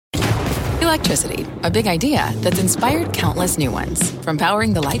Electricity, a big idea that's inspired countless new ones. From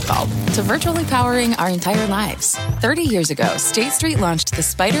powering the light bulb to virtually powering our entire lives. 30 years ago, State Street launched the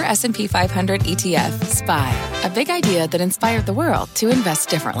SPDR S&P 500 ETF, SPY. A big idea that inspired the world to invest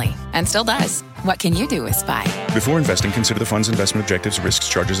differently. And still does. What can you do with SPY? Before investing, consider the fund's investment objectives, risks,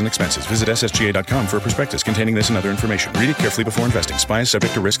 charges, and expenses. Visit ssga.com for a prospectus containing this and other information. Read it carefully before investing. SPY is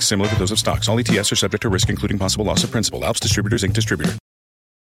subject to risks similar to those of stocks. All ETFs are subject to risk, including possible loss of principal. Alps Distributors, Inc. Distributor.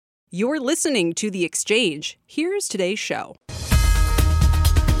 You're listening to The Exchange. Here's today's show.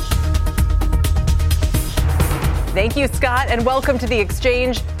 Thank you, Scott, and welcome to The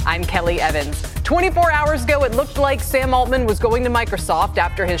Exchange. I'm Kelly Evans. 24 hours ago, it looked like Sam Altman was going to Microsoft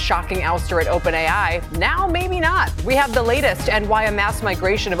after his shocking ouster at OpenAI. Now, maybe not. We have the latest and why a mass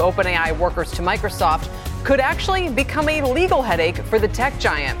migration of OpenAI workers to Microsoft could actually become a legal headache for the tech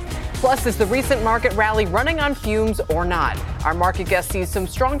giant. Plus, is the recent market rally running on fumes or not? Our market guest sees some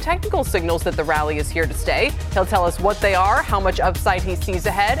strong technical signals that the rally is here to stay. He'll tell us what they are, how much upside he sees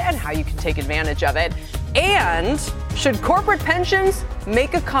ahead, and how you can take advantage of it. And should corporate pensions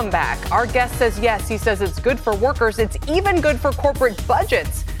make a comeback? Our guest says yes. He says it's good for workers. It's even good for corporate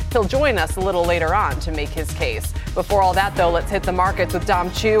budgets. He'll join us a little later on to make his case. Before all that, though, let's hit the markets with Dom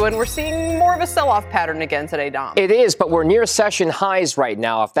Chu, and we're seeing more of a sell-off pattern again today, Dom. It is, but we're near session highs right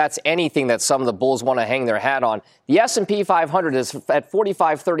now, if that's anything that some of the bulls want to hang their hat on. The S&P 500 is at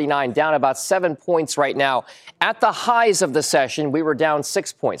 4539, down about 7 points right now. At the highs of the session, we were down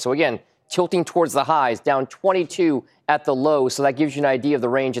 6 points. So again, tilting towards the highs, down 22 at the low. So that gives you an idea of the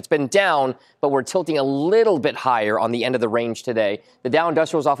range. It's been down, but we're tilting a little bit higher on the end of the range today. The Dow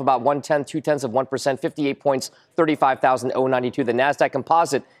Industrial is off about 0.2%, 58 points, 35,092. The NASDAQ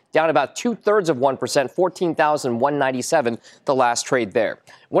Composite down about 0.2%, 14,197, the last trade there.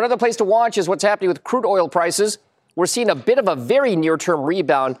 One other place to watch is what's happening with crude oil prices. We're seeing a bit of a very near-term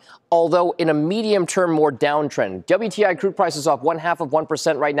rebound, although in a medium-term, more downtrend. WTI crude prices off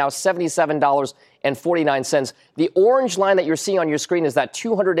 0.5% right now, $77.49. The orange line that you're seeing on your screen is that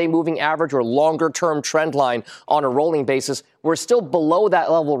 200-day moving average or longer-term trend line on a rolling basis. We're still below that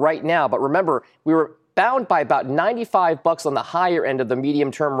level right now, but remember, we were bound by about $95 on the higher end of the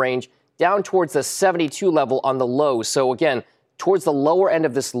medium-term range, down towards the 72 level on the low. So again, towards the lower end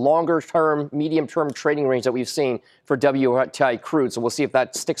of this longer-term, medium-term trading range that we've seen for WTI crude. So we'll see if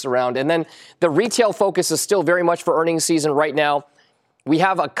that sticks around. And then the retail focus is still very much for earnings season right now. We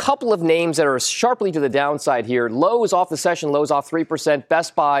have a couple of names that are sharply to the downside here. Lowe's off the session, Lowe's off 3%.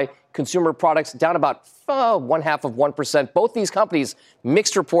 Best Buy, Consumer Products down about 0.5%. Both these companies,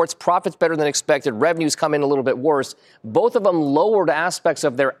 mixed reports, profits better than expected, revenues come in a little bit worse. Both of them lowered aspects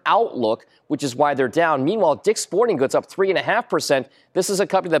of their outlook, which is why they're down. Meanwhile, Dick's Sporting Goods up 3.5%. This is a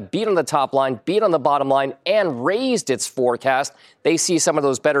company that beat on the top line, beat on the bottom line, and raised its forecast. They see some of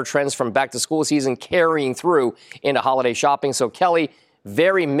those better trends from back to school season carrying through into holiday shopping. So, Kelly,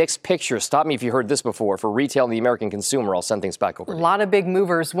 very mixed picture. Stop me if you heard this before. For retail and the American consumer, I'll send things back over to you. A lot of big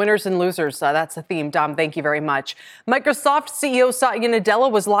movers, winners and losers. That's the theme. Dom, thank you very much. Microsoft CEO Satya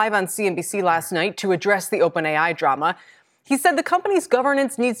Nadella was live on CNBC last night to address the OpenAI drama. He said the company's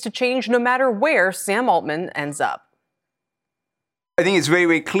governance needs to change no matter where Sam Altman ends up. I think it's very,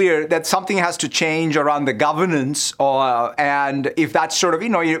 very clear that something has to change around the governance, and if that's sort of,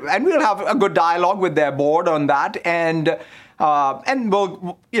 and we'll have a good dialogue with their board on that, and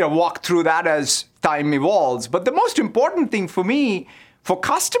we'll, walk through that as time evolves. But the most important thing for me, for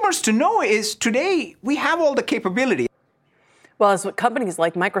customers to know is today we have all the capability. Well, as companies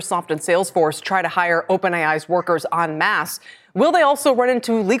like Microsoft and Salesforce try to hire OpenAI's workers en masse, will they also run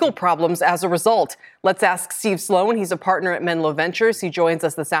into legal problems as a result? Let's ask Steve Sloan. He's a partner at Menlo Ventures. He joins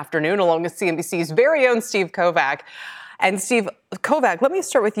us this afternoon along with CNBC's very own Steve Kovac. And Steve Kovac, let me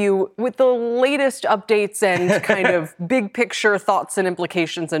start with you with the latest updates and kind of big picture thoughts and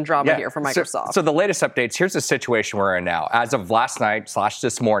implications and drama here for Microsoft. So the latest updates, here's the situation we're in now. As of last night /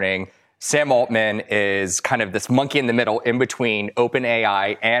 this morning, Sam Altman is kind of this monkey in the middle in between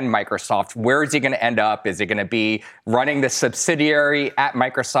OpenAI and Microsoft. Where is he going to end up? Is he going to be running the subsidiary at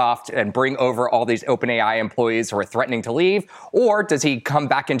Microsoft and bring over all these OpenAI employees who are threatening to leave? Or does he come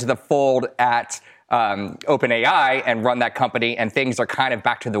back into the fold at OpenAI and run that company, and things are kind of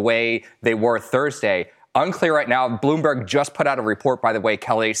back to the way they were Thursday? Unclear right now. Bloomberg just put out a report, by the way,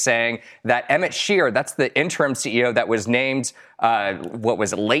 Kelly, saying that Emmett Shear, that's the interim CEO that was named,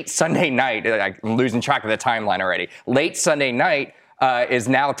 late Sunday night. I'm losing track of the timeline already. Late Sunday night. is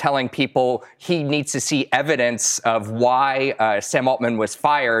now telling people he needs to see evidence of why Sam Altman was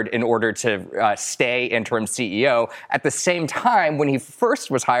fired in order to stay interim CEO. At the same time, when he first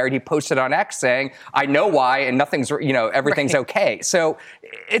was hired, he posted on X saying, I know why, and everything's okay. So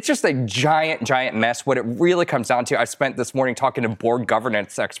it's just a giant mess. What it really comes down to, I spent this morning talking to board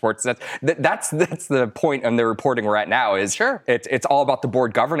governance experts. That's the point in the reporting we're at now is it's all about the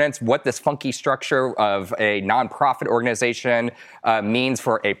board governance, what this funky structure of a nonprofit organization means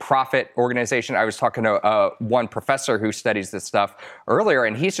for a profit organization. I was talking to one professor who studies this stuff earlier,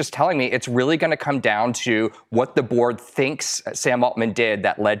 and he's just telling me it's really going to come down to what the board thinks Sam Altman did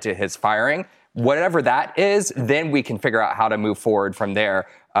that led to his firing. Whatever that is, then we can figure out how to move forward from there.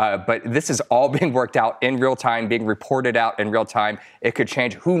 But this is all being worked out in real time, being reported out in real time. It could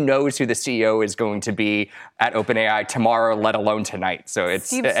change. Who knows who the CEO is going to be at OpenAI tomorrow, let alone tonight. So it's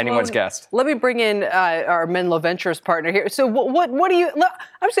Steve anyone's Sloan, guess. Let me bring in our Menlo Ventures partner here. So what do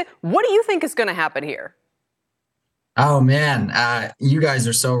you think is going to happen here? Oh, man, you guys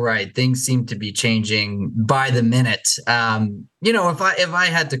are so right. Things seem to be changing by the minute. If I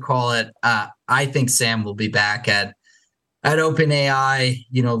had to call it, I think Sam will be back at OpenAI,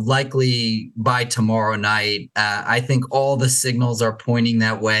 likely by tomorrow night. I think all the signals are pointing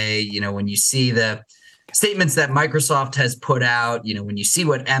that way. When you see the statements that Microsoft has put out, when you see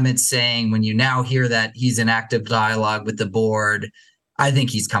what Emmett's saying, when you now hear that he's in active dialogue with the board, I think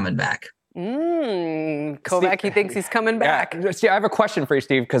he's coming back. Kovac, he thinks he's coming back. Yeah, I have a question for you,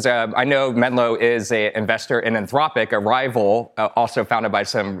 Steve, because I know Menlo is an investor in Anthropic, a rival, also founded by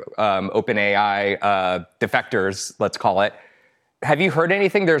some OpenAI defectors, let's call it. Have you heard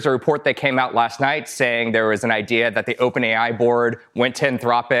anything? There's a report that came out last night saying there was an idea that the OpenAI board went to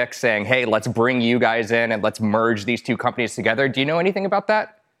Anthropic saying, hey, let's bring you guys in and let's merge these two companies together. Do you know anything about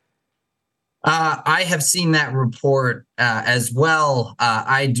that? I have seen that report as well.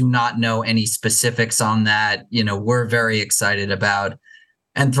 I do not know any specifics on that. We're very excited about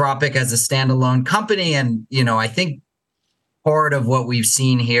Anthropic as a standalone company. And, I think part of what we've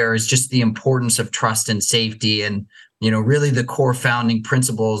seen here is just the importance of trust and safety. And, really the core founding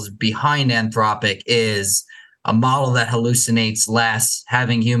principles behind Anthropic is a model that hallucinates less,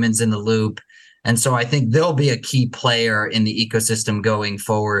 having humans in the loop. And so I think they'll be a key player in the ecosystem going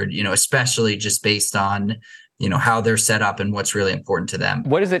forward, especially just based on, how they're set up and what's really important to them.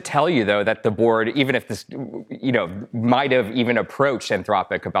 What does it tell you, though, that the board, even if this, might have even approached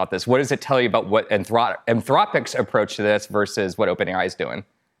Anthropic about this, what does it tell you about what Anthropic's approach to this versus what OpenAI is doing?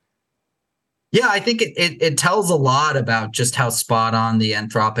 Yeah, I think it tells a lot about just how spot on the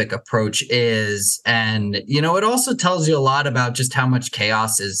Anthropic approach is. And, it also tells you a lot about just how much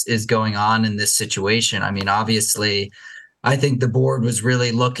chaos is going on in this situation. I mean, obviously, I think the board was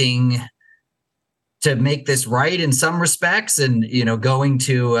really looking to make this right in some respects and, going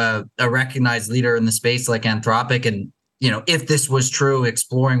to a recognized leader in the space like Anthropic. And, if this was true,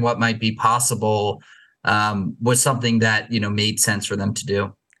 exploring what might be possible was something that, made sense for them to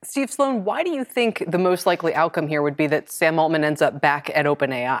do. Steve Sloan, why do you think the most likely outcome here would be that Sam Altman ends up back at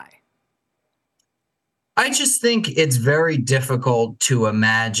OpenAI? I just think it's very difficult to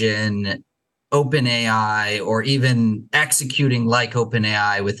imagine OpenAI or even executing like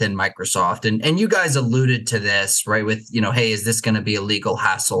OpenAI within Microsoft. And you guys alluded to this, right? With, hey, is this going to be a legal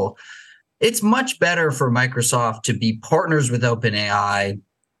hassle? It's much better for Microsoft to be partners with OpenAI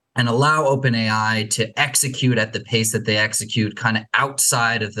and allow OpenAI to execute at the pace that they execute kind of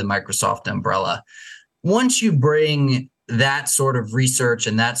outside of the Microsoft umbrella. Once you bring that sort of research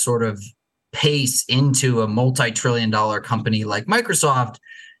and that sort of pace into a multi-trillion-dollar company like Microsoft,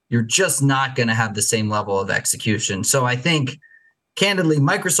 you're just not going to have the same level of execution. So I think, candidly,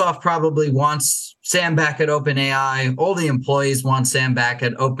 Microsoft probably wants Sam back at OpenAI. All the employees want Sam back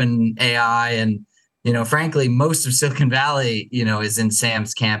at OpenAI. And frankly, most of Silicon Valley, is in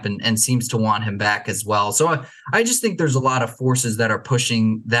Sam's camp and seems to want him back as well. So I just think there's a lot of forces that are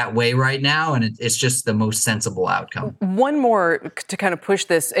pushing that way right now, and it's just the most sensible outcome. One more to kind of push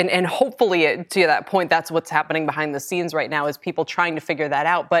this, and hopefully to that point, that's what's happening behind the scenes right now is people trying to figure that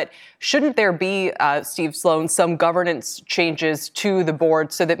out. But shouldn't there be, Steve Sloan, some governance changes to the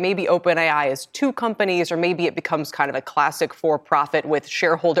board so that maybe OpenAI is two companies, or maybe it becomes kind of a classic for-profit with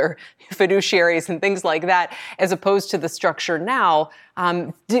shareholder fiduciaries and things like that, as opposed to the structure now?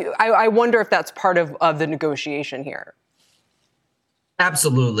 I wonder if that's part of the negotiation here.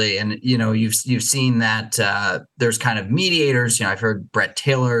 Absolutely. And, you've seen that there's kind of mediators. I've heard Brett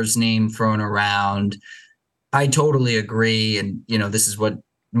Taylor's name thrown around. I totally agree. And, this is what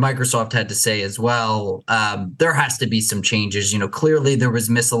Microsoft had to say as well. There has to be some changes. Clearly there was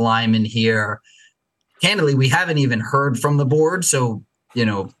misalignment here. candidly, we haven't even heard from the board. So,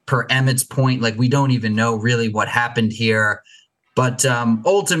 per Emmett's point, we don't even know really what happened here. But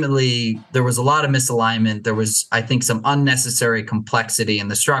ultimately, there was a lot of misalignment. There was, I think, some unnecessary complexity in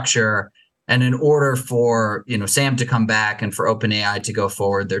the structure. And in order for, Sam to come back and for OpenAI to go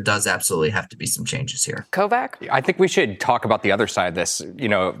forward, there does absolutely have to be some changes here. Kovac? I think we should talk about the other side of this.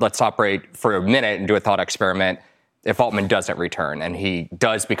 Let's operate for a minute and do a thought experiment. If Altman doesn't return and he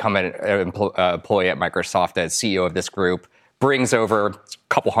does become an employee at Microsoft as CEO of this group, brings over a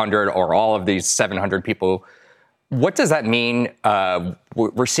couple hundred or all of these 700 people, what does that mean?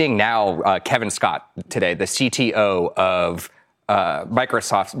 We're seeing now Kevin Scott today, the CTO of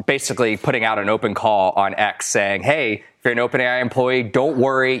Microsoft, basically putting out an open call on X saying, hey, if you're an OpenAI employee, don't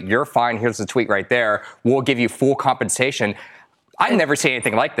worry, you're fine. Here's the tweet right there. We'll give you full compensation. I've never seen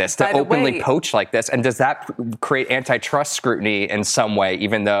anything like this, to openly poach like this. And does that create antitrust scrutiny in some way,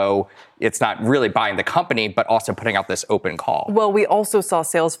 even though it's not really buying the company, but also putting out this open call? Well, we also saw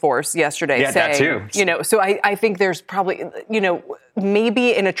Salesforce yesterday saying, that too. So I think there's probably,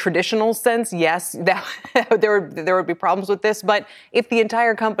 maybe in a traditional sense, yes, there would be problems with this. But if the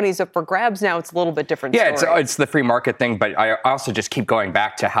entire company's up for grabs now, it's a little bit different story. Yeah, it's the free market thing. But I also just keep going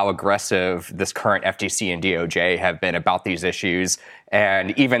back to how aggressive this current FTC and DOJ have been about these issues.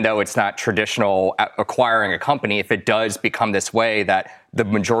 And even though it's not traditional acquiring a company, if it does become this way that the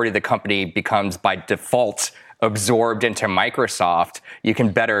majority of the company becomes by default absorbed into Microsoft, you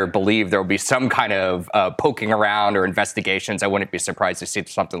can better believe there will be some kind of poking around or investigations. I wouldn't be surprised to see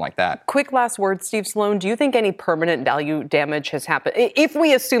something like that. Quick last word, Steve Sloan. Do you think any permanent value damage has happened? If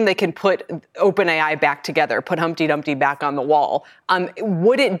we assume they can put OpenAI back together, put Humpty Dumpty back on the wall,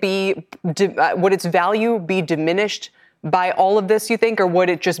 would its value be diminished by all of this, you think, or would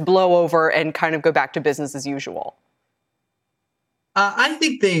it just blow over and kind of go back to business as usual? I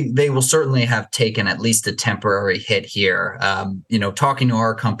think they will certainly have taken at least a temporary hit here. Talking to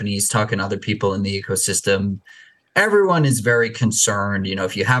our companies, talking to other people in the ecosystem, everyone is very concerned.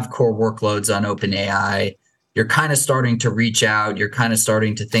 If you have core workloads on OpenAI, you're kind of starting to reach out. You're kind of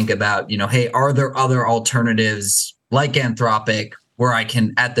starting to think about, hey, are there other alternatives like Anthropic where I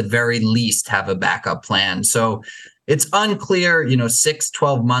can at the very least have a backup plan? So it's unclear,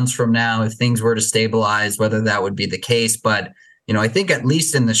 6-12 months from now, if things were to stabilize, whether that would be the case. But I think at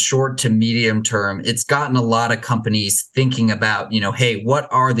least in the short to medium term, it's gotten a lot of companies thinking about, hey, what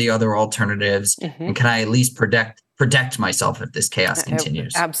are the other alternatives? Mm-hmm. And can I at least protect myself if this chaos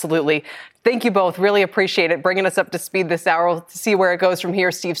continues? Absolutely. Thank you both. Really appreciate it. Bringing us up to speed this hour. We'll see where it goes from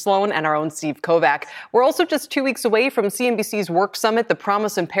here. Steve Sloan and our own Steve Kovac. We're also just 2 weeks away from CNBC's Work Summit, The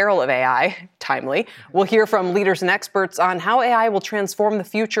Promise and Peril of AI. Timely. We'll hear from leaders and experts on how AI will transform the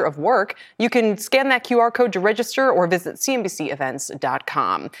future of work. You can scan that QR code to register or visit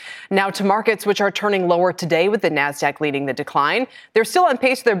cnbcevents.com. Now to markets, which are turning lower today with the NASDAQ leading the decline. They're still on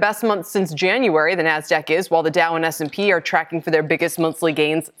pace for their best month since January. The NASDAQ is, while the Dow and S&P are tracking for their biggest monthly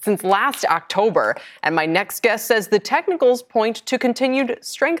gains since last October. And my next guest says the technicals point to continued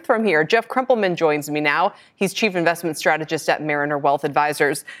strength from here. Jeff Krempelman joins me now. He's Chief Investment Strategist at Mariner Wealth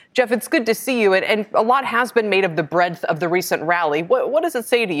Advisors. Jeff, it's good to see you. And a lot has been made of the breadth of the recent rally. What does it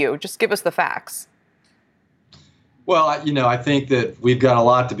say to you? Just give us the facts. Well, I think that we've got a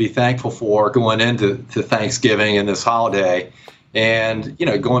lot to be thankful for going into Thanksgiving and this holiday. And,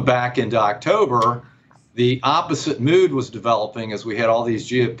 going back into October, the opposite mood was developing as we had all these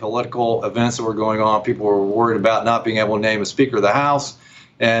geopolitical events that were going on. People were worried about not being able to name a Speaker of the House.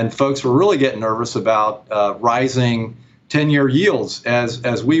 And folks were really getting nervous about rising 10-year yields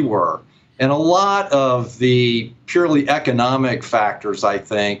as we were. And a lot of the purely economic factors, I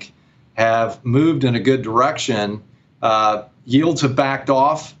think, have moved in a good direction. Yields have backed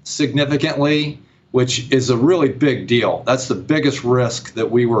off significantly, which is a really big deal. That's the biggest risk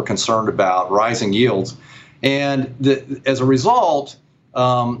that we were concerned about, rising yields. And as a result,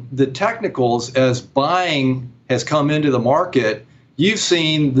 the technicals, as buying has come into the market, you've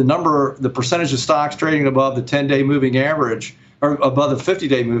seen the percentage of stocks trading above the 10-day moving average or above the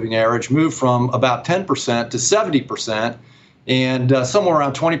 50-day moving average move from about 10% to 70%. And somewhere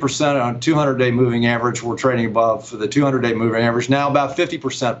around 20% on 200-day moving average, we're trading above the 200-day moving average, now about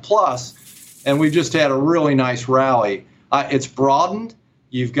 50% plus. And we've just had a really nice rally. It's broadened.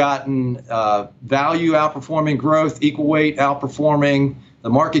 You've gotten value outperforming growth, equal weight outperforming the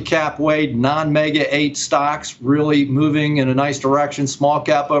market cap weight, non-mega 8 stocks really moving in a nice direction, small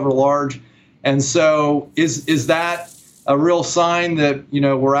cap over large. And so is that a real sign that,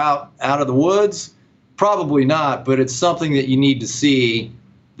 we're out of the woods? Probably not, but it's something that you need to see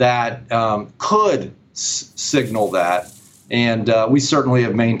that could signal that. And we certainly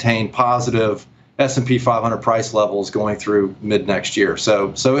have maintained positive S&P 500 price levels going through mid next year.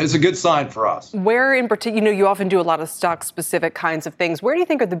 So it's a good sign for us. Where in particular, you often do a lot of stock-specific kinds of things. Where do you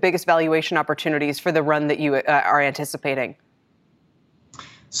think are the biggest valuation opportunities for the run that you are anticipating?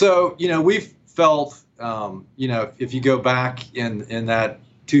 So, we've felt, if you go back in that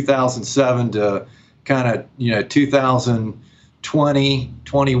 2007 to kind of, 2020,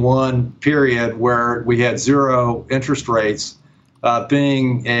 21 period where we had zero interest rates,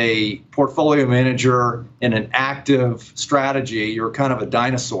 being a portfolio manager in an active strategy, you're kind of a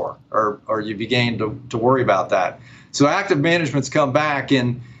dinosaur, or you began to worry about that. So active management's come back,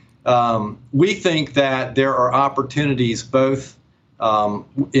 and we think that there are opportunities both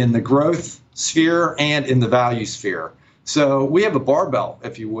in the growth sphere and in the value sphere. So we have a barbell,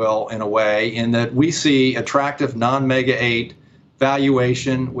 if you will, in a way, in that we see attractive non-mega 8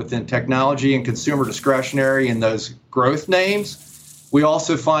 valuation within technology and consumer discretionary in those growth names. We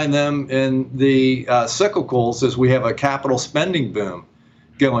also find them in the cyclicals as we have a capital spending boom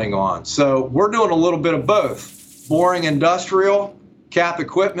going on. So we're doing a little bit of both. Boring industrial, cap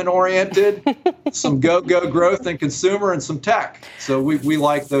equipment oriented, some go-go growth in consumer, and some tech. So we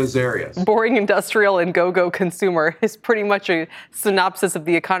like those areas. Boring industrial and go-go consumer is pretty much a synopsis of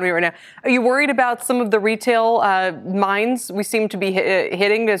the economy right now. Are you worried about some of the retail mines we seem to be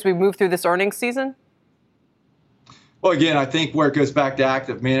hitting as we move through this earnings season? Well, again, I think where it goes back to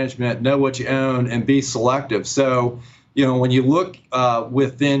active management, know what you own and be selective. So, when you look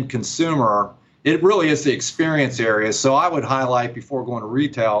within consumer, it really is the experience area. So I would highlight before going to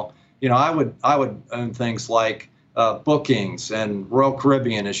retail, I would own things like Bookings and Royal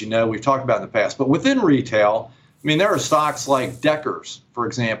Caribbean, as you know, we've talked about in the past. But within retail, there are stocks like Deckers, for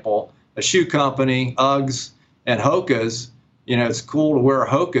example, a shoe company, Uggs, and Hoka's. It's cool to wear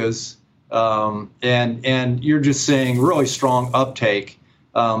Hoka's. And you're just seeing really strong uptake.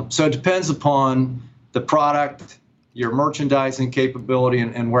 So it depends upon the product, your merchandising capability,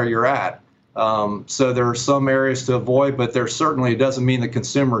 and where you're at. So there are some areas to avoid, but there certainly doesn't mean the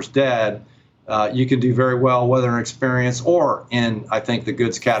consumer's dead. You can do very well, whether in experience or in, I think, the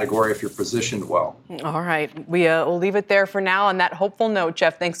goods category if you're positioned well. All right. We'll leave it there for now on that hopeful note.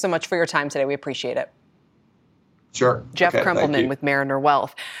 Jeff, thanks so much for your time today. We appreciate it. Sure. Jeff Krempelman with Mariner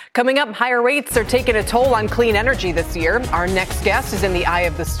Wealth. Coming up, higher rates are taking a toll on clean energy this year. Our next guest is in the eye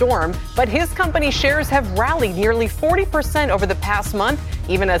of the storm, but his company shares have rallied nearly 40% over the past month,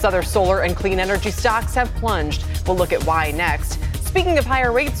 even as other solar and clean energy stocks have plunged. We'll look at why next. Speaking of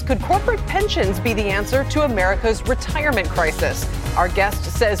higher rates, could corporate pensions be the answer to America's retirement crisis? Our guest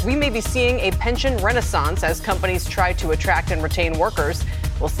says we may be seeing a pension renaissance as companies try to attract and retain workers.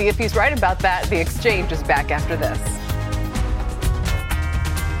 We'll see if he's right about that. The Exchange is back after this.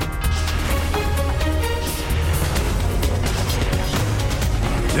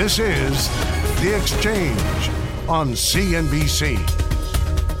 This is The Exchange on CNBC.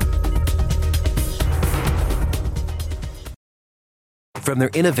 From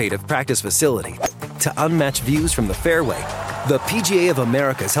their innovative practice facility to unmatched views from the fairway, the PGA of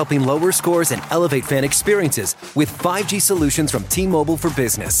America is helping lower scores and elevate fan experiences with 5G solutions from T-Mobile for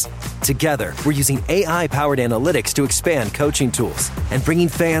Business. Together, we're using AI-powered analytics to expand coaching tools and bringing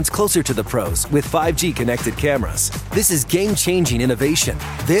fans closer to the pros with 5G connected cameras. This is game-changing innovation.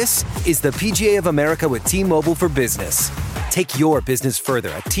 This is the PGA of America with T-Mobile for Business. Take your business further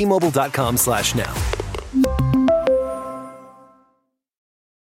at T-Mobile.com/now.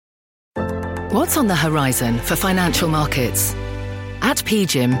 What's on the horizon for financial markets? At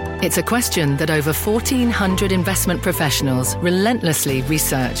PGIM, it's a question that over 1,400 investment professionals relentlessly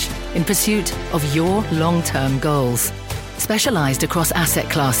research in pursuit of your long-term goals. Specialized across asset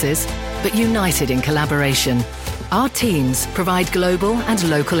classes, but united in collaboration, our teams provide global and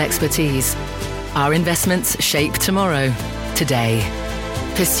local expertise. Our investments shape tomorrow, today.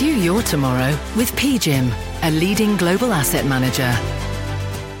 Pursue your tomorrow with PGIM, a leading global asset manager.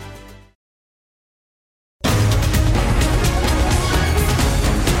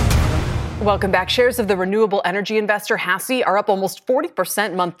 Welcome back. Shares of the renewable energy investor HASI are up almost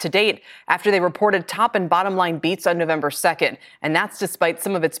 40% month to date after they reported top and bottom line beats on November 2nd. And that's despite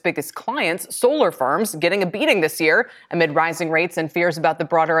some of its biggest clients, solar firms, getting a beating this year amid rising rates and fears about the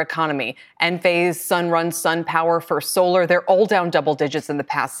broader economy. Enphase, Sunrun, SunPower, First Solar, they're all down double digits in the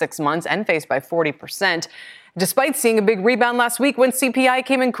past 6 months, Enphase by 40%. Despite seeing a big rebound last week when CPI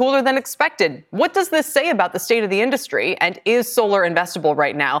came in cooler than expected. What does this say about the state of the industry? And is solar investable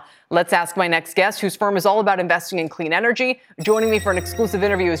right now? Let's ask my next guest, whose firm is all about investing in clean energy. Joining me for an exclusive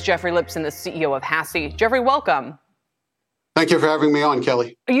interview is Jeffrey Lipson, the CEO of HASI. Jeffrey, welcome. Thank you for having me on,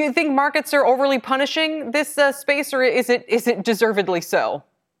 Kelly. You think markets are overly punishing this space, or is it deservedly so?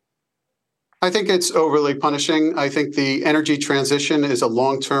 I think it's overly punishing. I think the energy transition is a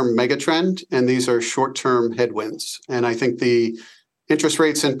long-term megatrend, and these are short-term headwinds. And I think the interest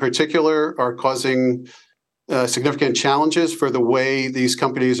rates in particular are causing significant challenges for the way these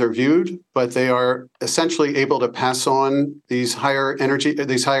companies are viewed, but they are essentially able to pass on these higher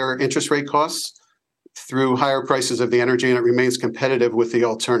interest rate costs through higher prices of the energy, and it remains competitive with the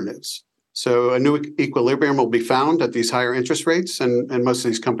alternatives. So a new equilibrium will be found at these higher interest rates, and most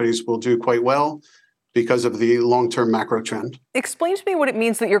of these companies will do quite well because of the long-term macro trend. Explain to me what it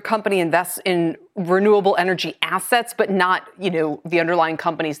means that your company invests in renewable energy assets, but not, the underlying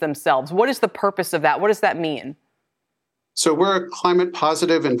companies themselves. What is the purpose of that? What does that mean? So we're a climate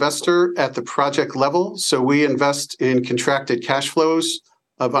positive investor at the project level. So we invest in contracted cash flows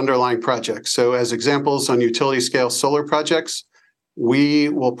of underlying projects. So as examples on utility scale solar projects, we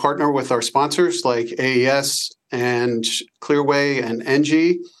will partner with our sponsors like AES and Clearway and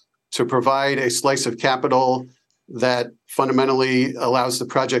Engie to provide a slice of capital that fundamentally allows the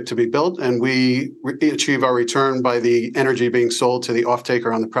project to be built, and we achieve our return by the energy being sold to the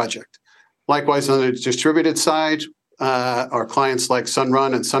off-taker on the project. Likewise, on the distributed side, our clients like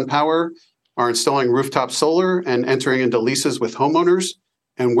Sunrun and SunPower are installing rooftop solar and entering into leases with homeowners,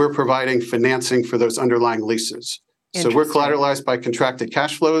 and we're providing financing for those underlying leases. So we're collateralized by contracted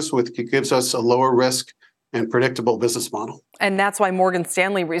cash flows, which gives us a lower risk and predictable business model. And that's why Morgan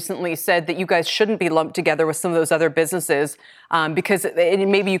Stanley recently said that you guys shouldn't be lumped together with some of those other businesses because, and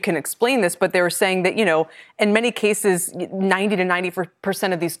maybe you can explain this, but they were saying that, in many cases, 90 to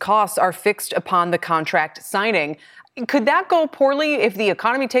 90% of these costs are fixed upon the contract signing. Could that go poorly if the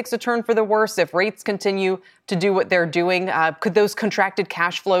economy takes a turn for the worse, if rates continue to do what they're doing? Could those contracted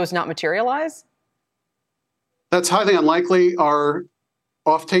cash flows not materialize? That's highly unlikely. Our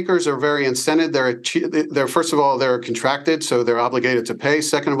off-takers are very incented. They're first of all, they're contracted, so they're obligated to pay.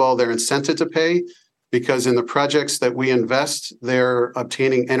 Second of all, they're incented to pay because in the projects that we invest, they're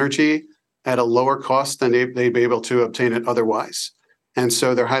obtaining energy at a lower cost than they'd be able to obtain it otherwise. And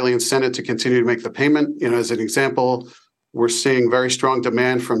so they're highly incented to continue to make the payment. As an example, we're seeing very strong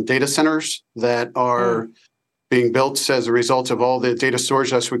demand from data centers that are being built as a result of all the data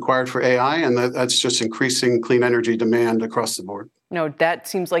storage that's required for AI, and that's just increasing clean energy demand across the board. No, that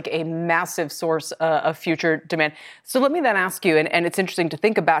seems like a massive source of future demand. So let me then ask you, and it's interesting to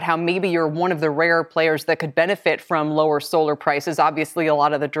think about how maybe you're one of the rare players that could benefit from lower solar prices. Obviously, a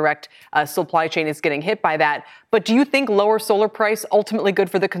lot of the direct supply chain is getting hit by that. But do you think lower solar price, ultimately good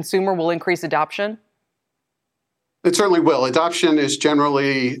for the consumer, will increase adoption? It certainly will. Adoption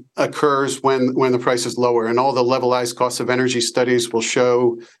generally occurs when the price is lower, and all the levelized cost of energy studies will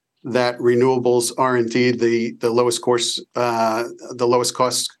show that renewables are indeed the lowest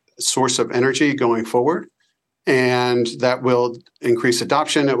cost source of energy going forward, and that will increase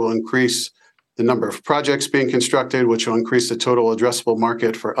adoption. It will increase the number of projects being constructed, which will increase the total addressable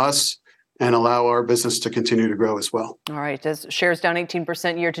market for us and allow our business to continue to grow as well. All right. As shares down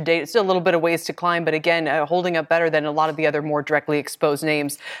 18% year to date. It's still a little bit of ways to climb, but again, holding up better than a lot of the other more directly exposed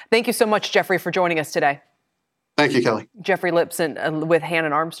names. Thank you so much, Jeffrey, for joining us today. Thank you, Kelly. Jeffrey Lipson with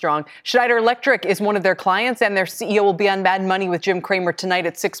Hannon Armstrong. Schneider Electric is one of their clients, and their CEO will be on Mad Money with Jim Cramer tonight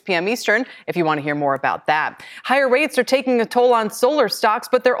at 6 p.m. Eastern, if you want to hear more about that. Higher rates are taking a toll on solar stocks,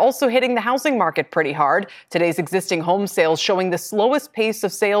 but they're also hitting the housing market pretty hard. Today's existing home sales showing the slowest pace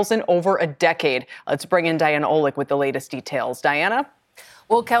of sales in over a decade. Let's bring in Diana Olick with the latest details. Diana?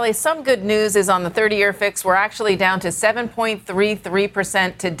 Well, Kelly, some good news is on the 30-year fix. We're actually down to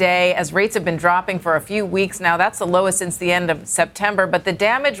 7.33% today as rates have been dropping for a few weeks now. That's the lowest since the end of September, but the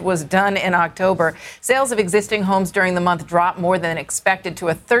damage was done in October. Sales of existing homes during the month dropped more than expected to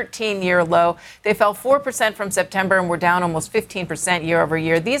a 13-year low. They fell 4% from September and were down almost 15% year over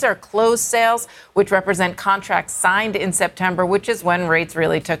year. These are closed sales, which represent contracts signed in September, which is when rates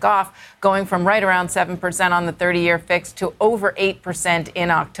really took off, going from right around 7% on the 30-year fix to over 8% in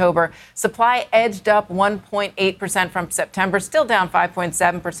October. Supply edged up 1.8% from September, still down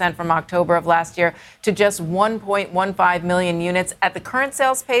 5.7% from October of last year to just 1.15 million units. At the current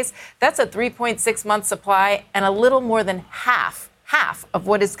sales pace, that's a 3.6-month supply and a little more than half of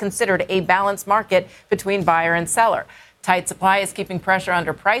what is considered a balanced market between buyer and seller. Tight supply is keeping pressure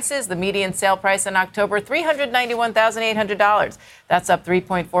under prices. The median sale price in October, $391,800. That's up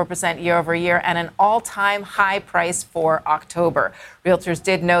 3.4% year over year and an all-time high price for October. Realtors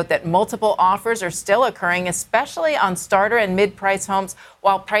did note that multiple offers are still occurring, especially on starter and mid-price homes,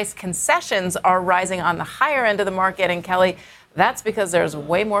 while price concessions are rising on the higher end of the market. And Kelly, that's because there's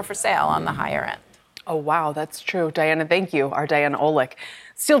way more for sale on the higher end. Oh, wow, that's true. Diana, thank you. Our Diana Olick.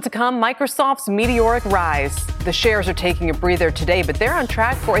 Still to come, Microsoft's meteoric rise. The shares are taking a breather today, but they're on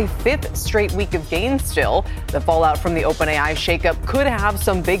track for a fifth straight week of gains still. The fallout from the OpenAI shakeup could have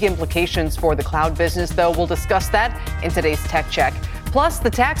some big implications for the cloud business, though. We'll discuss that in today's Tech Check. Plus,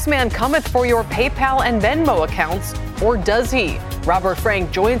 the tax man cometh for your PayPal and Venmo accounts, or does he? Robert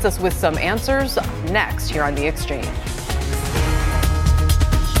Frank joins us with some answers next here on The Exchange.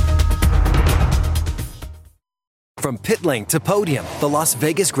 From pit lane to podium, the Las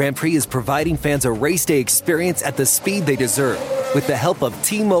Vegas Grand Prix is providing fans a race day experience at the speed they deserve. With the help of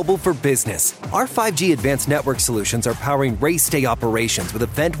T-Mobile for Business, our 5G advanced network solutions are powering race day operations with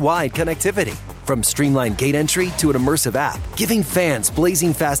event-wide connectivity. From streamlined gate entry to an immersive app, giving fans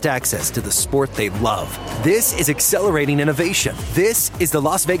blazing fast access to the sport they love. This is accelerating innovation. This is the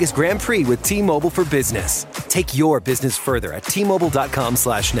Las Vegas Grand Prix with T-Mobile for Business. Take your business further at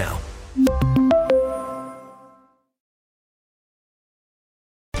T-Mobile.com/now.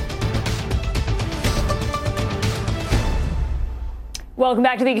 Welcome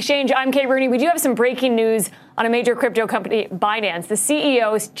back to The Exchange. I'm Kate Rooney. We do have some breaking news on a major crypto company, Binance. The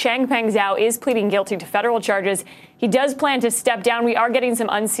CEO, Changpeng Zhao, is pleading guilty to federal charges. He does plan to step down. We are getting some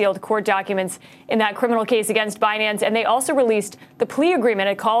unsealed court documents in that criminal case against Binance. And they also released the plea agreement.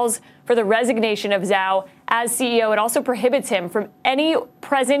 It calls for the resignation of Zhao as CEO. It also prohibits him from any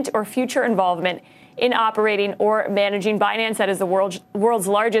present or future involvement in operating or managing Binance. That is the world's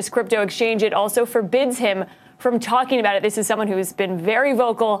largest crypto exchange. It also forbids him from talking about it. This is someone who's been very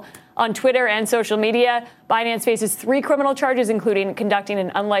vocal on Twitter and social media. Binance faces 3 criminal charges, including conducting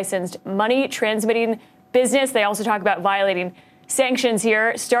an unlicensed money transmitting business. They also talk about violating sanctions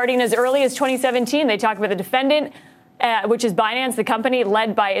here. Starting as early as 2017, they talk about the defendant, which is Binance, the company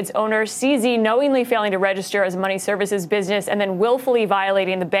led by its owner, CZ, knowingly failing to register as a money services business and then willfully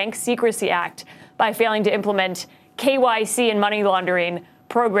violating the Bank Secrecy Act by failing to implement KYC and money laundering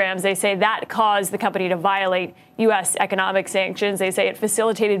programs. They say that caused the company to violate U.S. economic sanctions. They say it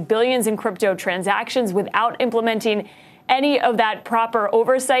facilitated billions in crypto transactions without implementing any of that proper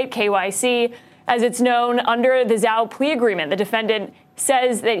oversight, KYC, as it's known under the Zhao plea agreement. The defendant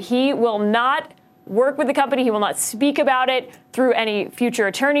says that he will not work with the company. He will not speak about it through any future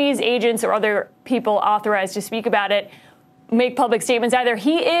attorneys, agents, or other people authorized to speak about it, make public statements either.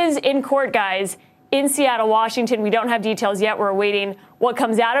 He is in court, guys, in Seattle, Washington. We don't have details yet. We're awaiting what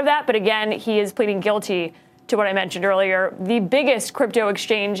comes out of that. But again, he is pleading guilty to what I mentioned earlier, the biggest crypto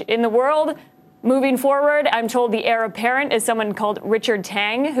exchange in the world. Moving forward, I'm told the heir apparent is someone called Richard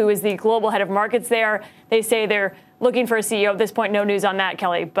Tang, who is the global head of markets there. They say they're looking for a CEO. At this point, no news on that,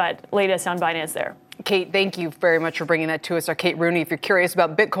 Kelly, but latest on Binance there. Kate, thank you very much for bringing that to us. Our Kate Rooney, if you're curious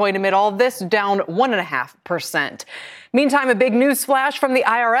about Bitcoin amid all of this, down 1.5%. Meantime, a big news flash from the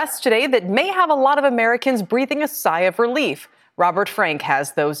IRS today that may have a lot of Americans breathing a sigh of relief. Robert Frank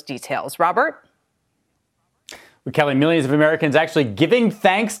has those details. Robert? Well, Kelly, millions of Americans actually giving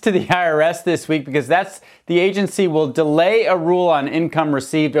thanks to the IRS this week because the agency will delay a rule on income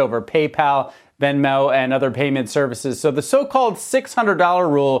received over PayPal, Venmo, and other payment services. So the so-called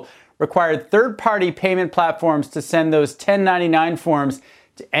 $600 rule required third-party payment platforms to send those 1099 forms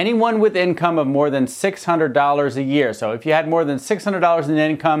to anyone with income of more than $600 a year. So if you had more than $600 in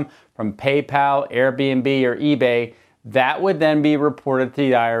income from PayPal, Airbnb, or eBay, that would then be reported to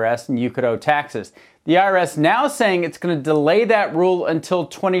the IRS and you could owe taxes. The IRS now saying it's going to delay that rule until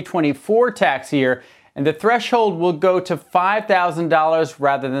 2024 tax year, and the threshold will go to $5,000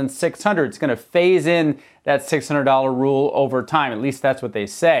 rather than $600. It's going to phase in that $600 rule over time. At least that's what they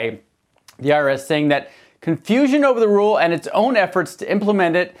say. The IRS saying that confusion over the rule and its own efforts to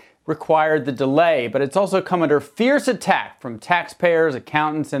implement it required the delay, but it's also come under fierce attack from taxpayers,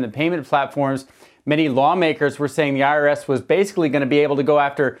 accountants, and the payment platforms. Many lawmakers were saying the IRS was basically going to be able to go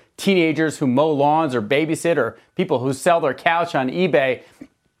after teenagers who mow lawns or babysit or people who sell their couch on eBay.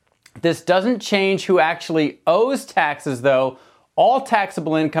 This doesn't change who actually owes taxes, though. All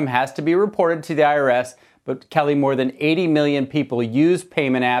taxable income has to be reported to the IRS, but Kelly, more than 80 million people use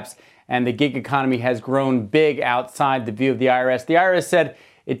payment apps, and the gig economy has grown big outside the view of the IRS. The IRS said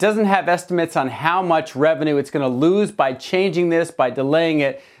it doesn't have estimates on how much revenue it's going to lose by changing this, by delaying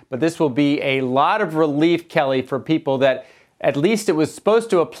it, but this will be a lot of relief, Kelly, for people that at least it was supposed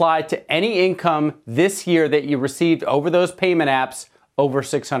to apply to any income this year that you received over those payment apps over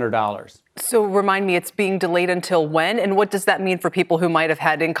 $600. So remind me, it's being delayed until when? And what does that mean for people who might have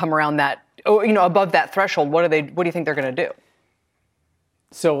had income around that, above that threshold? What do you think they're going to do?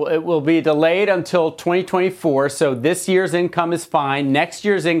 So it will be delayed until 2024. So this year's income is fine. Next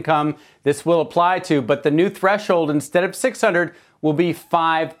year's income, this will apply to. But the new threshold, instead of $600, will be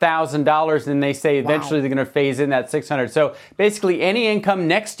 $5,000, and they say eventually they're going to phase in that $600. So basically, any income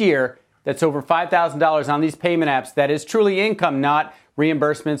next year that's over $5,000 on these payment apps that is truly income, not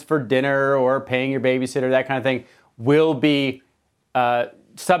reimbursements for dinner or paying your babysitter, that kind of thing, will be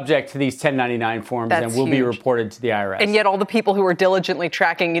subject to these 1099 forms and will be reported to the IRS. And yet all the people who are diligently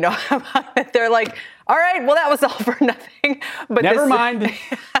tracking, they're like, all right, well, that was all for nothing. But Never mind.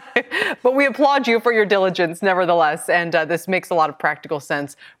 But we applaud you for your diligence, nevertheless. And this makes a lot of practical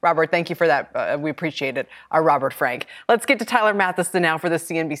sense. Robert, thank you for that. We appreciate it. Robert Frank. Let's get to Tyler Mathisen now for the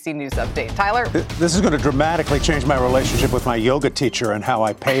CNBC News Update. Tyler? This is going to dramatically change my relationship with my yoga teacher and how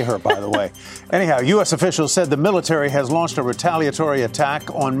I pay her, by the way. Anyhow, U.S. officials said the military has launched a retaliatory attack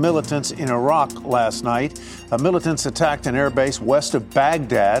on militants in Iraq last night. Militants attacked an airbase west of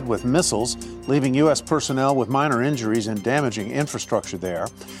Baghdad with missiles, leaving U.S. personnel with minor injuries and damaging infrastructure there.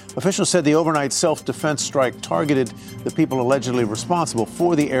 Officials said the overnight self-defense strike targeted the people allegedly responsible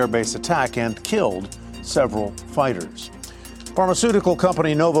for the airbase attack and killed several fighters. Pharmaceutical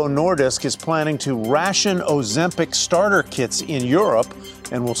company Novo Nordisk is planning to ration Ozempic starter kits in Europe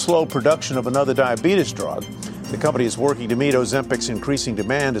and will slow production of another diabetes drug. The company is working to meet Ozempic's increasing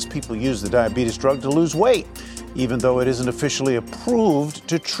demand as people use the diabetes drug to lose weight, even though it isn't officially approved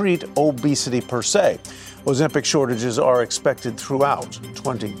to treat obesity per se. Ozempic shortages are expected throughout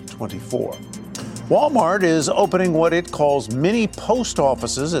 2024. Walmart is opening what it calls mini post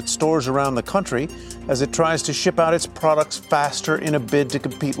offices at stores around the country as it tries to ship out its products faster in a bid to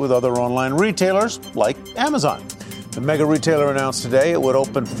compete with other online retailers like Amazon. The mega retailer announced today it would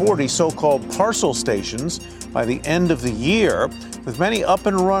open 40 so-called parcel stations by the end of the year, with many up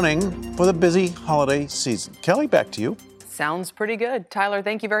and running for the busy holiday season. Kelly, back to you. Sounds pretty good. Tyler,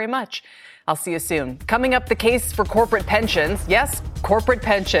 thank you very much. I'll see you soon. Coming up, the case for corporate pensions. Yes, corporate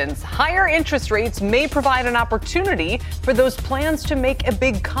pensions. Higher interest rates may provide an opportunity for those plans to make a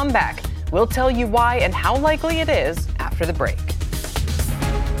big comeback. We'll tell you why and how likely it is after the break.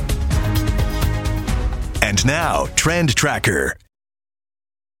 And now, Trend Tracker.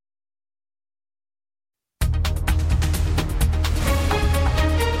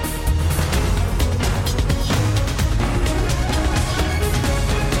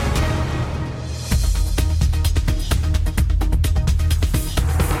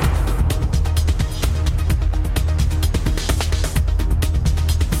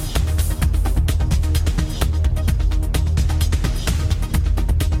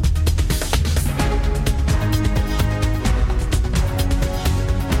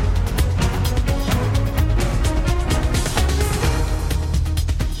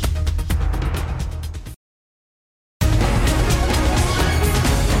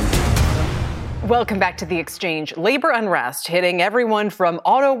 Welcome back to The Exchange. Labor unrest hitting everyone from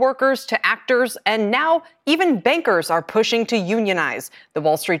auto workers to actors, and now even bankers are pushing to unionize. The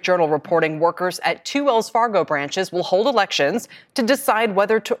Wall Street Journal reporting workers at 2 Wells Fargo branches will hold elections to decide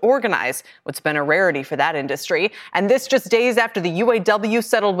whether to organize, what's been a rarity for that industry. And this just days after the UAW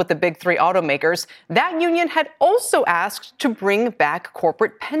settled with the big 3 automakers. That union had also asked to bring back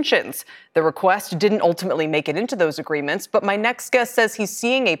corporate pensions. The request didn't ultimately make it into those agreements, but my next guest says he's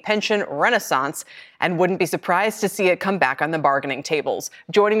seeing a pension renaissance and wouldn't be surprised to see it come back on the bargaining tables.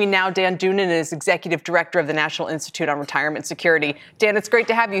 Joining me now, Dan Doonan is Executive Director of the National Institute on Retirement Security. Dan, it's great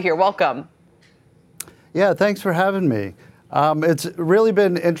to have you here. Welcome. Yeah, thanks for having me. It's really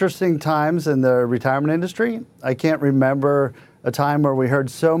been interesting times in the retirement industry. I can't remember a time where we heard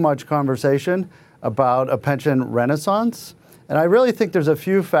so much conversation about a pension renaissance. And I really think there's a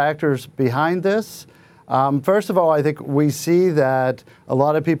few factors behind this. First of all, I think we see that a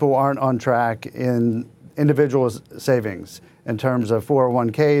lot of people aren't on track in individual savings in terms of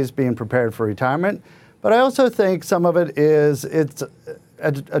 401ks being prepared for retirement. But I also think some of it is it's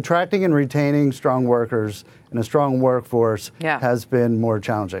attracting and retaining strong workers in a strong workforce has been more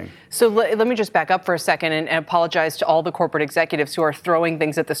challenging. So let me just back up for a second and apologize to all the corporate executives who are throwing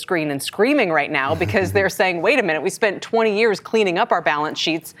things at the screen and screaming right now because they're saying, wait a minute, we spent 20 years cleaning up our balance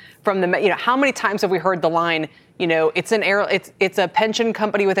sheets from the, how many times have we heard the line, it's a pension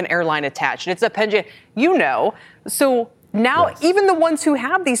company with an airline attached. It's a pension, So now even the ones who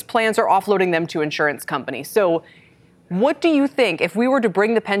have these plans are offloading them to insurance companies. So what do you think if we were to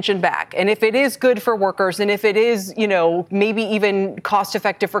bring the pension back, and if it is good for workers, and if it is, maybe even cost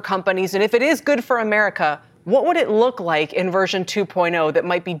effective for companies, and if it is good for America, what would it look like in version 2.0 that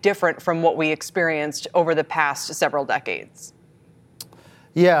might be different from what we experienced over the past several decades?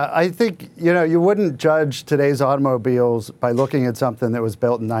 Yeah, I think, you wouldn't judge today's automobiles by looking at something that was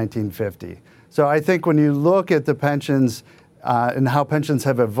built in 1950. So I think when you look at the pensions and how pensions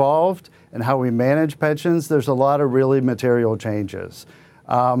have evolved and how we manage pensions, there's a lot of really material changes.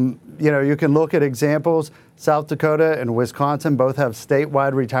 You can look at examples. South Dakota and Wisconsin both have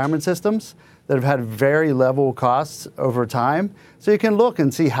statewide retirement systems that have had very level costs over time. So you can look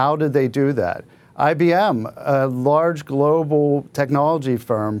and see how did they do that. IBM, a large global technology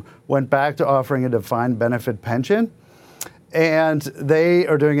firm, went back to offering a defined benefit pension, and they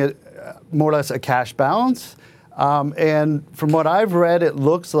are doing it more or less a cash balance. And from what I've read, it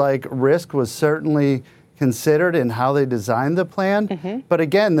looks like risk was certainly considered in how they designed the plan. Mm-hmm. But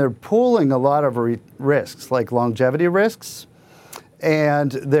again, they're pooling a lot of risks, like longevity risks,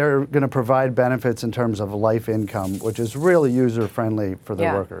 and they're going to provide benefits in terms of life income, which is really user-friendly for the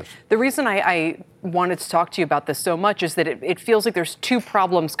workers. The reason I wanted to talk to you about this so much is that it feels like there's two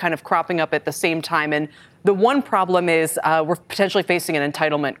problems kind of cropping up at the same time. And the one problem is we're potentially facing an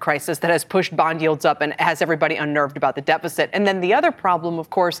entitlement crisis that has pushed bond yields up and has everybody unnerved about the deficit. And then the other problem, of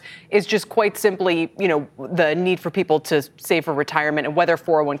course, is just quite simply, the need for people to save for retirement and whether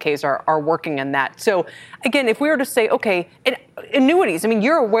 401ks are working in that. So again, if we were to say, okay, annuities, I mean,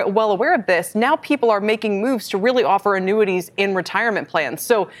 you're well aware of this. Now people are making moves to really offer annuities in retirement plans.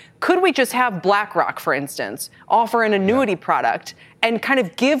 So could we just have BlackRock, for instance, offer an annuity product and kind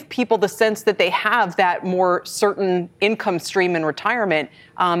of give people the sense that they have that more certain income stream in retirement,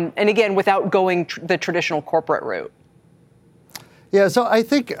 and again, without going the traditional corporate route? Yeah, so I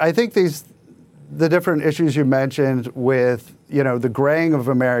think the different issues you mentioned with, the graying of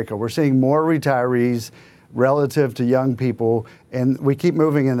America, we're seeing more retirees relative to young people, and we keep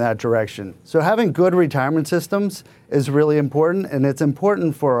moving in that direction. So having good retirement systems is really important, and it's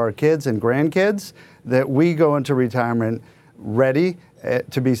important for our kids and grandkids that we go into retirement ready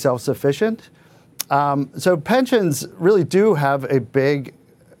to be self-sufficient. So pensions really do have a big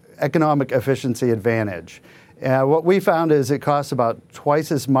economic efficiency advantage. What we found is it costs about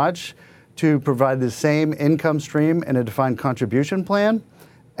twice as much to provide the same income stream in a defined contribution plan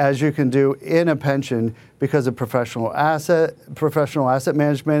as you can do in a pension because of professional asset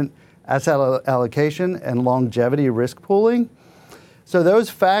management, asset allocation, and longevity risk pooling. So those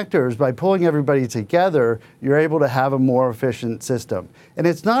factors, by pulling everybody together, you're able to have a more efficient system. And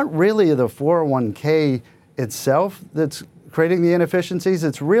it's not really the 401k itself that's creating the inefficiencies.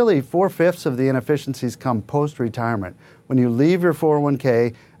 It's really 4/5 of the inefficiencies come post-retirement. When you leave your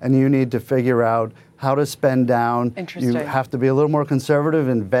 401k and you need to figure out how to spend down, you have to be a little more conservative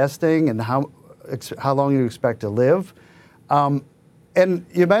investing and how long you expect to live. And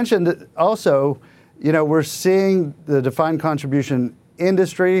you mentioned also, we're seeing the defined contribution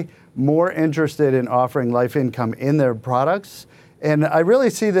industry more interested in offering life income in their products. And I really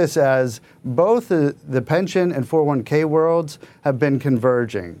see this as both the pension and 401k worlds have been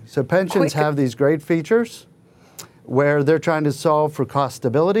converging. So pensions have these great features where they're trying to solve for cost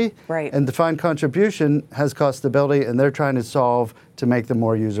stability. Right. And defined contribution has cost stability, and they're trying to solve to make them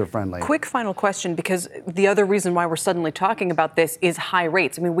more user-friendly. Quick final question, because the other reason why we're suddenly talking about this is high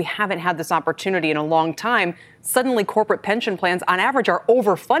rates. I mean, we haven't had this opportunity in a long time. Suddenly, corporate pension plans, on average, are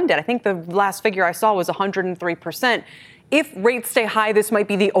overfunded. I think the last figure I saw was 103%. If rates stay high, this might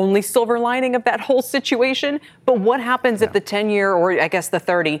be the only silver lining of that whole situation. But what happens if the 10-year, or I guess the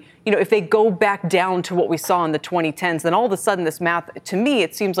 30, if they go back down to what we saw in the 2010s, then all of a sudden this math, to me,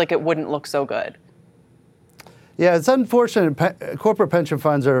 it seems like it wouldn't look so good. Yeah, it's unfortunate. Corporate pension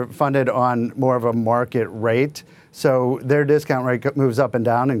funds are funded on more of a market rate. So their discount rate moves up and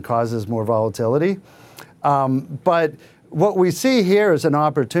down and causes more volatility. But what we see here is an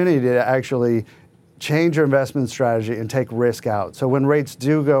opportunity to actually change your investment strategy and take risk out. So when rates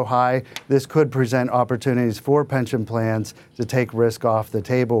do go high, this could present opportunities for pension plans to take risk off the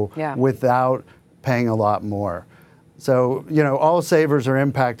table without paying a lot more. So, all savers are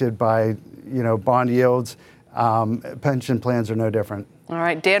impacted by, bond yields. Pension plans are no different. All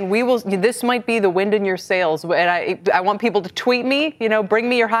right, Dan, this might be the wind in your sails. And I want people to tweet me, bring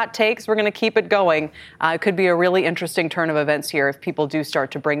me your hot takes. We're going to keep it going. It could be a really interesting turn of events here if people do start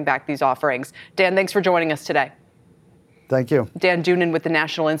to bring back these offerings. Dan, thanks for joining us today. Thank you. Dan Doonan with the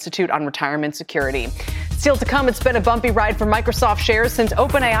National Institute on Retirement Security. Still to come, it's been a bumpy ride for Microsoft shares since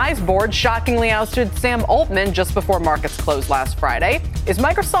OpenAI's board shockingly ousted Sam Altman just before markets closed last Friday. Is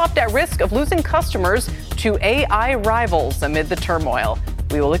Microsoft at risk of losing customers to AI rivals amid the turmoil?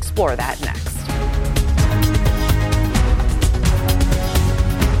 We will explore that next.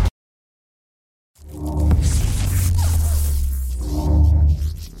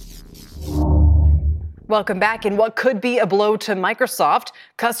 Welcome back. In what could be a blow to Microsoft,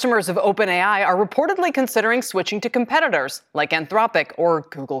 customers of OpenAI are reportedly considering switching to competitors like Anthropic or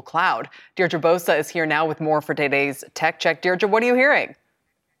Google Cloud. Deirdre Bosa is here now with more for today's Tech Check. Deirdre, what are you hearing?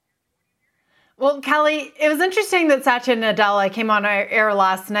 Well, Kelly, it was interesting that Satya Nadella came on our air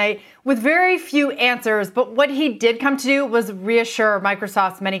last night with very few answers, but what he did come to do was reassure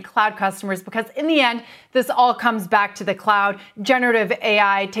Microsoft's many cloud customers, because in the end, this all comes back to the cloud. Generative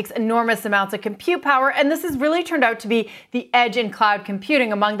AI takes enormous amounts of compute power, and this has really turned out to be the edge in cloud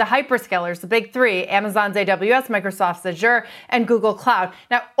computing among the hyperscalers, the big three: Amazon's AWS, Microsoft's Azure, and Google Cloud.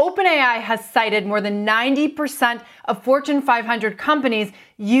 Now, OpenAI has cited more than 90% of Fortune 500 companies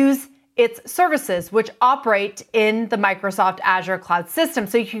use its services, which operate in the Microsoft Azure cloud system.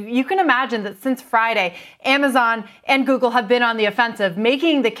 So you can imagine that since Friday, Amazon and Google have been on the offensive,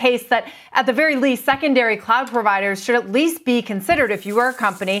 making the case that at the very least, secondary cloud providers should at least be considered if you are a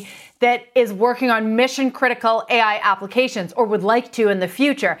company that is working on mission-critical AI applications, or would like to in the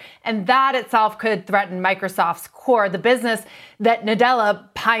future. And that itself could threaten Microsoft's core, the business that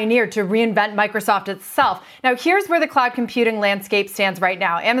Nadella pioneered to reinvent Microsoft itself. Now, here's where the cloud computing landscape stands right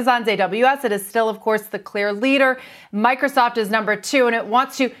now. Amazon's AWS, it is still, of course, the clear leader. Microsoft is number 2, and it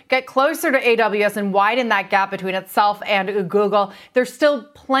wants to get closer to AWS and widen that gap between itself and Google. There's still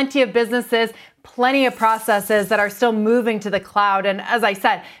plenty of businesses, plenty of processes that are still moving to the cloud. And as I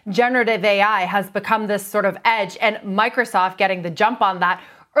said, generative AI has become this sort of edge, and Microsoft getting the jump on that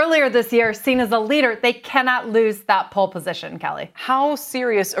earlier this year, seen as a leader. They cannot lose that pole position, Kelly. How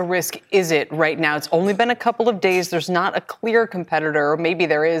serious a risk is it right now? It's only been a couple of days. There's not a clear competitor, or maybe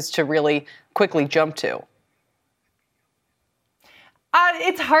there is, to really quickly jump to.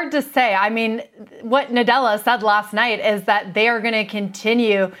 It's hard to say. I mean, what Nadella said last night is that they are going to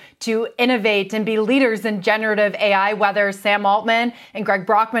continue to innovate and be leaders in generative AI, whether Sam Altman and Greg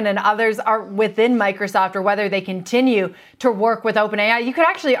Brockman and others are within Microsoft, or whether they continue to work with OpenAI. You could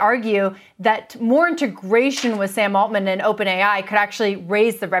actually argue that more integration with Sam Altman and OpenAI could actually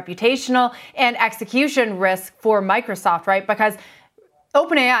raise the reputational and execution risk for Microsoft, right? Because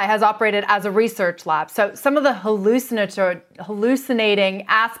OpenAI has operated as a research lab. So some of the hallucinating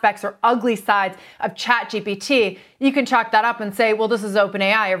aspects or ugly sides of ChatGPT, you can chalk that up and say, well, this is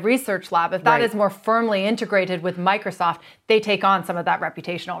OpenAI, a research lab. If that is more firmly integrated with Microsoft, they take on some of that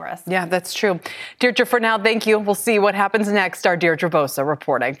reputational risk. Yeah, that's true. Deirdre, for now, thank you. We'll see what happens next. Our Deirdre Bosa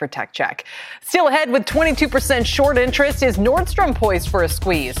reporting for Tech Check. Still ahead with 22% short interest, is Nordstrom poised for a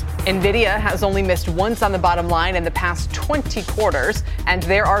squeeze? NVIDIA has only missed once on the bottom line in the past 20 quarters, and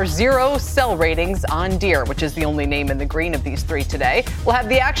there are 0 sell ratings on Deere, which is the only name in the green of these three today. We'll have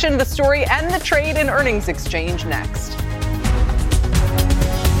the action, the story, and the trade and earnings exchange next.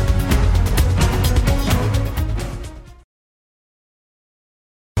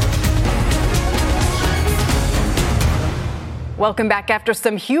 Welcome back. After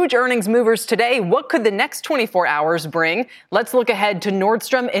some huge earnings movers today, what could the next 24 hours bring? Let's look ahead to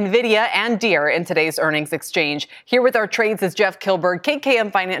Nordstrom, NVIDIA, and Deere in today's earnings exchange. Here with our trades is Jeff Kilberg,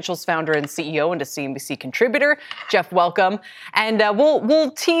 KKM Financial's founder and CEO and a CNBC contributor. Jeff, welcome. And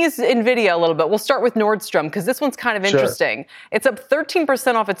we'll tease NVIDIA a little bit. We'll start with Nordstrom, because this one's kind of interesting. Sure. It's up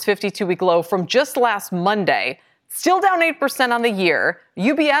 13% off its 52-week low from just last Monday. Still down 8% on the year.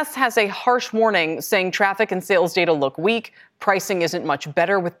 UBS has a harsh warning saying traffic and sales data look weak. Pricing isn't much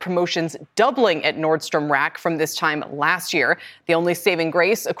better, with promotions doubling at Nordstrom Rack from this time last year. The only saving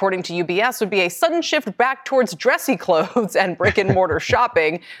grace, according to UBS, would be a sudden shift back towards dressy clothes and brick and mortar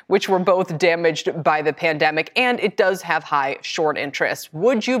shopping, which were both damaged by the pandemic. And it does have high short interest.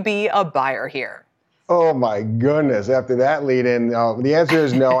 Would you be a buyer here? Oh, my goodness. After that lead in, the answer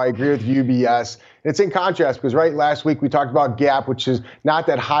is no. I agree with UBS. It's in contrast because last week we talked about Gap, which is not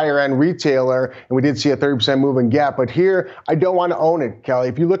that higher end retailer, and we did see a 30% move in Gap. But here, I don't want to own it, Kelly.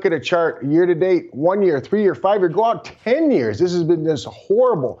 If you look at a chart year to date, 1 year, 3 year, 5 year, go out 10 years. This has been this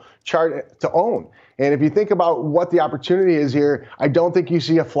horrible chart to own. And if you think about what the opportunity is here, I don't think you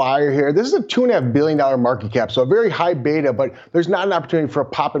see a flyer here. This is a $2.5 billion market cap, so a very high beta, but there's not an opportunity for a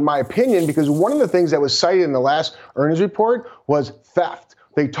pop in my opinion, because one of the things that was cited in the last earnings report was theft.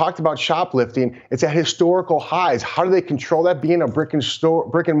 They talked about shoplifting. It's at historical highs. How do they control that, being a brick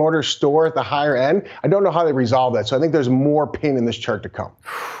and mortar store at the higher end? I don't know how they resolve that. So I think there's more pain in this chart to come.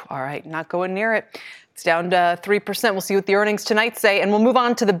 All right, not going near it. It's down to 3%. We'll see what the earnings tonight say, and we'll move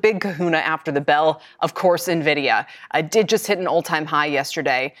on to the big kahuna after the bell. Of course, NVIDIA did just hit an all-time high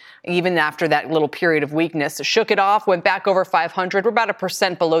yesterday, even after that little period of weakness. It shook it off, went back over 500. We're about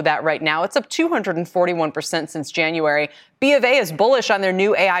 1% below that right now. It's up 241% since January. B of A is bullish on their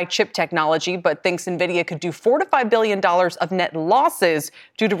new AI chip technology, but thinks NVIDIA could do $4 to $5 billion of net losses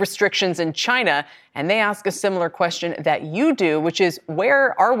due to restrictions in China. And they ask a similar question that you do, which is,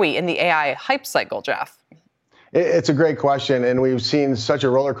 where are we in the AI hype cycle, Jeff? It's a great question, and we've seen such a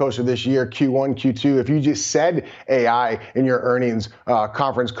roller coaster this year, Q1, Q2. If you just said AI in your earnings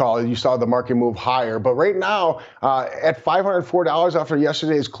conference call, you saw the market move higher. But right now, at $504 after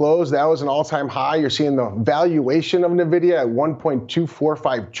yesterday's close, that was an all-time high. You're seeing the valuation of NVIDIA at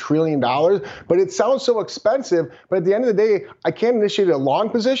 $1.245 trillion. But it sounds so expensive, but at the end of the day, I can't initiate a long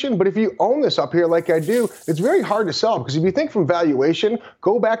position. But if you own this up here like I do, it's very hard to sell, because if you think from valuation,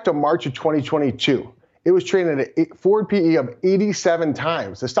 go back to March of 2022. It was trading at a forward PE of 87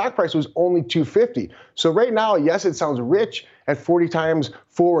 times. The stock price was only $250. So right now, yes, it sounds rich at 40 times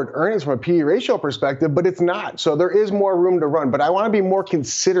forward earnings from a PE ratio perspective, but it's not. So there is more room to run. But I want to be more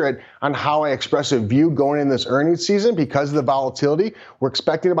considerate on how I express a view going in this earnings season because of the volatility. We're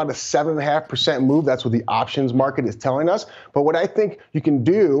expecting about a 7.5% move. That's what the options market is telling us. But what I think you can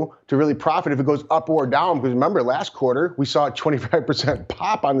do to really profit if it goes up or down, because remember last quarter, we saw a 25%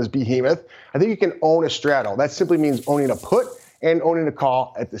 pop on this behemoth. I think you can own a straddle. That simply means owning a put and owning a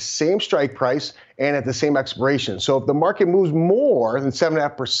call at the same strike price and at the same expiration. So if the market moves more than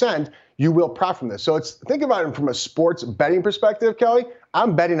 7.5%, you will profit from this. So think about it from a sports betting perspective, Kelly.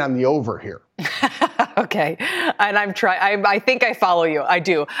 I'm betting on the over here. Okay. And I think I follow you. I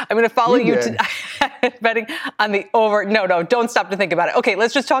do. I'm going to follow you betting on the over. No, don't stop to think about it. Okay,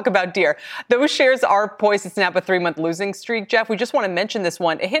 let's just talk about Deere. Those shares are poised to snap a 3-month losing streak. Jeff, we just want to mention this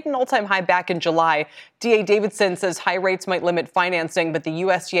one. It hit an all-time high back in July. D.A. Davidson says high rates might limit financing, but the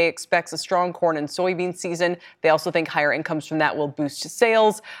USDA expects a strong corn and soybean season. They also think higher incomes from that will boost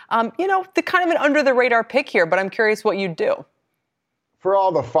sales. The kind of an under-the-radar pick here, but I'm curious what you'd do. For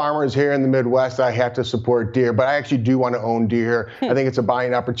all the farmers here in the Midwest, I have to support Deere, but I actually do want to own Deere. I think it's a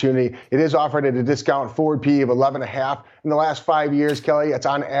buying opportunity. It is offered at a discount forward PE of 11.5. In the last 5 years, Kelly, it's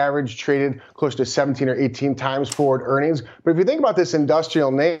on average traded close to 17 or 18 times forward earnings. But if you think about this industrial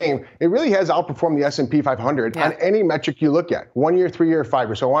name, it really has outperformed the S&P 500 on any metric you look at, 1 year, 3 year, 5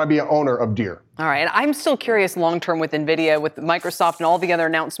 year. So I want to be an owner of Deere. All right. And I'm still curious long-term with NVIDIA, with Microsoft and all the other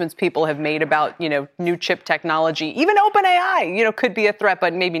announcements people have made about, new chip technology. Even OpenAI, could be a threat,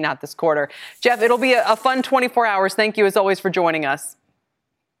 but maybe not this quarter. Jeff, it'll be a fun 24 hours. Thank you, as always, for joining us.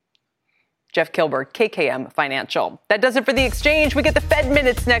 Jeff Kilburg, KKM Financial. That does it for The Exchange. We get the Fed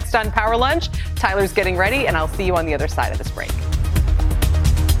Minutes next on Power Lunch. Tyler's getting ready, and I'll see you on the other side of this break.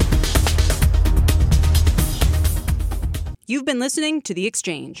 You've been listening to The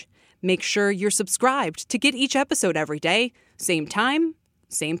Exchange. Make sure you're subscribed to get each episode every day, same time,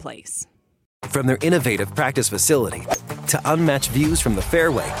 same place. From their innovative practice facility to unmatched views from the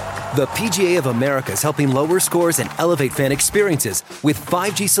fairway, the PGA of America is helping lower scores and elevate fan experiences with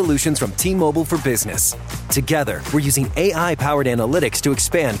 5G solutions from T-Mobile for Business. Together, we're using AI-powered analytics to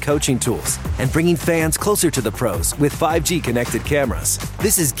expand coaching tools and bringing fans closer to the pros with 5G connected cameras.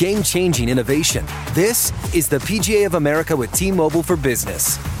 This is game-changing innovation. This is the PGA of America with T-Mobile for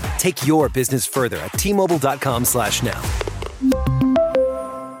Business. Take your business further at T-Mobile.com/now.